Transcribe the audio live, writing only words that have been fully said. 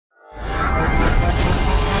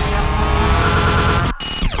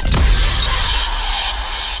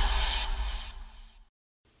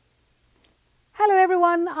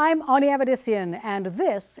I'm Avedissian, and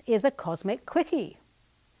this is a Cosmic Quickie.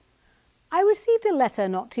 I received a letter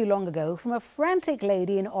not too long ago from a frantic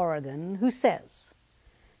lady in Oregon who says,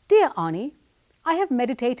 "Dear Ani, I have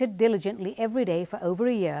meditated diligently every day for over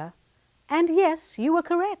a year, and yes, you were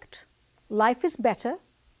correct. Life is better,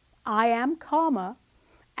 I am calmer,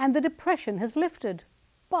 and the depression has lifted.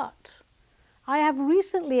 But I have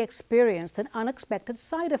recently experienced an unexpected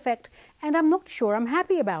side effect, and I'm not sure I'm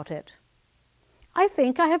happy about it. I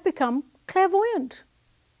think I have become clairvoyant.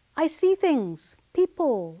 I see things,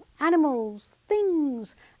 people, animals,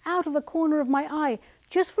 things out of a corner of my eye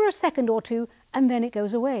just for a second or two, and then it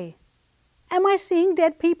goes away. Am I seeing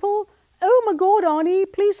dead people? Oh my God, Ani,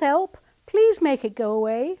 please help. Please make it go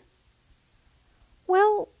away."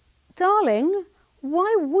 Well, darling,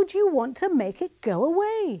 why would you want to make it go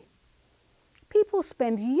away? People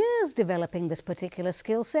spend years developing this particular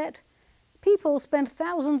skill set. People spend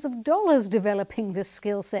thousands of dollars developing this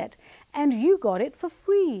skill set, and you got it for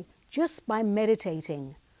free just by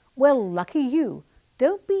meditating. Well, lucky you.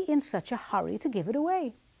 Don't be in such a hurry to give it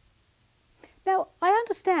away. Now, I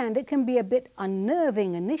understand it can be a bit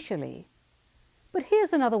unnerving initially, but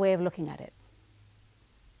here's another way of looking at it.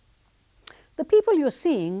 The people you're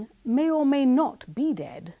seeing may or may not be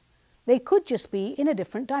dead. They could just be in a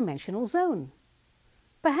different dimensional zone.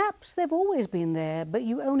 Perhaps they've always been there, but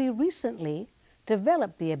you only recently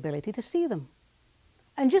developed the ability to see them.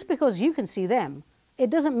 And just because you can see them,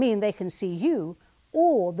 it doesn't mean they can see you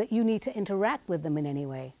or that you need to interact with them in any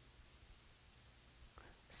way.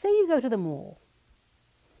 Say you go to the mall.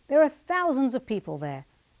 There are thousands of people there,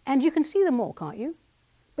 and you can see them all, can't you?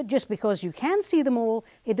 But just because you can see them all,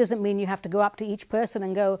 it doesn't mean you have to go up to each person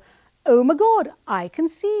and go, "Oh my God, I can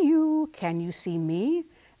see you. Can you see me?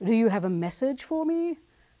 Do you have a message for me?"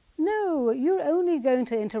 No, you're only going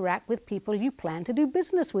to interact with people you plan to do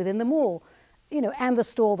business with in the mall, and the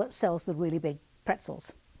store that sells the really big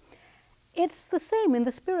pretzels. It's the same in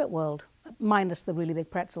the spirit world, minus the really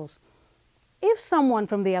big pretzels. If someone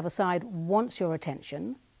from the other side wants your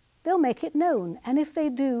attention, they'll make it known, and if they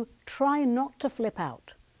do, try not to flip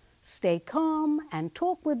out. Stay calm and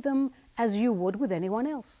talk with them as you would with anyone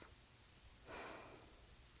else.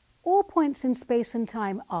 All points in space and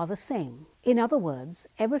time are the same. In other words,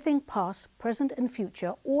 everything past, present and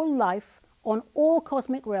future, all life on all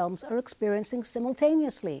cosmic realms are experiencing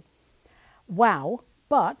simultaneously. Wow,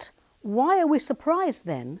 but why are we surprised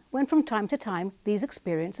then when from time to time these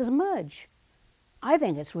experiences merge? I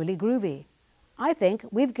think it's really groovy. I think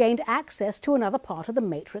we've gained access to another part of the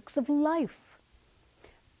matrix of life.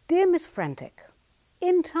 Dear Miss Frantic,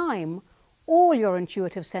 in time, all your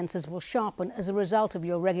intuitive senses will sharpen as a result of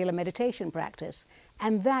your regular meditation practice,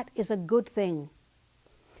 and that is a good thing.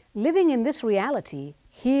 Living in this reality,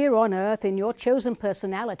 here on Earth in your chosen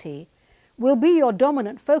personality, will be your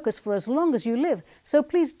dominant focus for as long as you live, so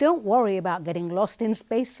please don't worry about getting lost in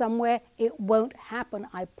space somewhere. It won't happen,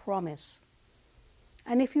 I promise.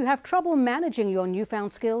 And if you have trouble managing your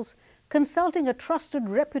newfound skills, consulting a trusted,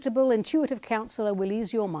 reputable, intuitive counselor will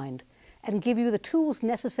ease your mind and give you the tools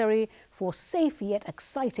necessary for safe yet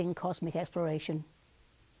exciting cosmic exploration.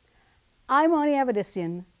 I'm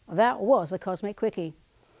Avedissian. That was a Cosmic Quickie.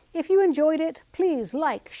 If you enjoyed it, please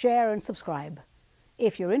like, share and subscribe.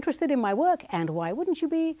 If you're interested in my work, and why wouldn't you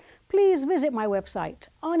be, please visit my website,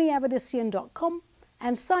 avedissian.com,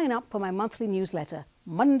 and sign up for my monthly newsletter,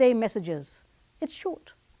 Monday Messages. It's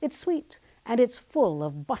short, it's sweet, and it's full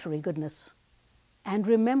of buttery goodness. And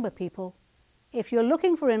remember, people, if you're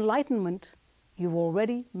looking for enlightenment, you've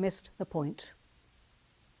already missed the point.